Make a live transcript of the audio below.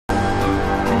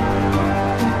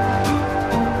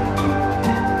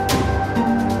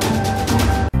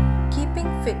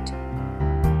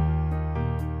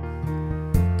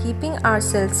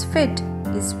ourselves fit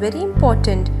is very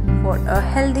important for a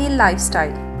healthy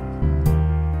lifestyle.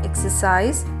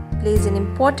 Exercise plays an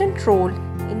important role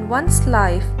in one's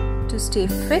life to stay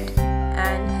fit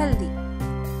and healthy.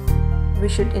 We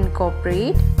should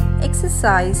incorporate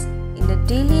exercise in our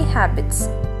daily habits.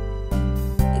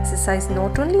 Exercise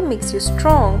not only makes you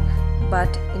strong,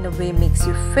 but in a way makes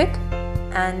you fit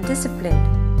and disciplined.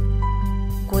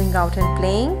 Going out and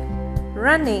playing,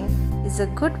 running is a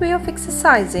good way of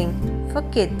exercising for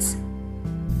kids.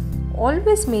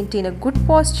 Always maintain a good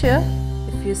posture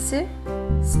if you sit,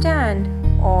 stand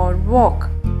or walk.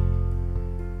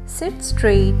 Sit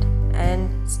straight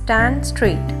and stand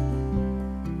straight.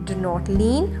 Do not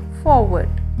lean forward.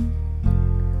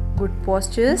 Good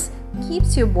postures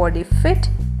keeps your body fit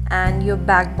and your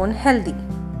backbone healthy.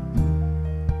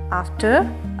 After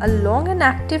a long and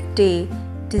active day,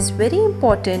 it is very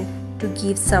important to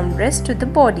give some rest to the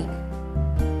body.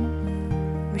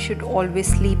 We should always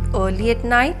sleep early at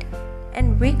night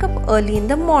and wake up early in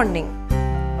the morning.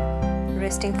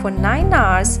 Resting for 9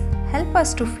 hours helps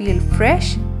us to feel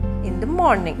fresh in the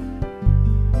morning.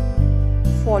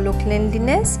 Follow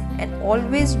cleanliness and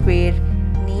always wear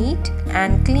neat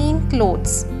and clean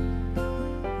clothes.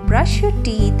 Brush your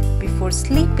teeth before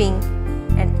sleeping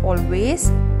and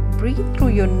always breathe through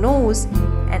your nose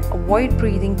and avoid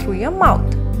breathing through your mouth.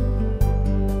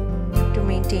 To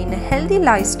maintain a healthy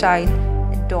lifestyle,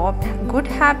 adopt good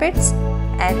habits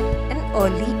at an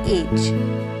early age.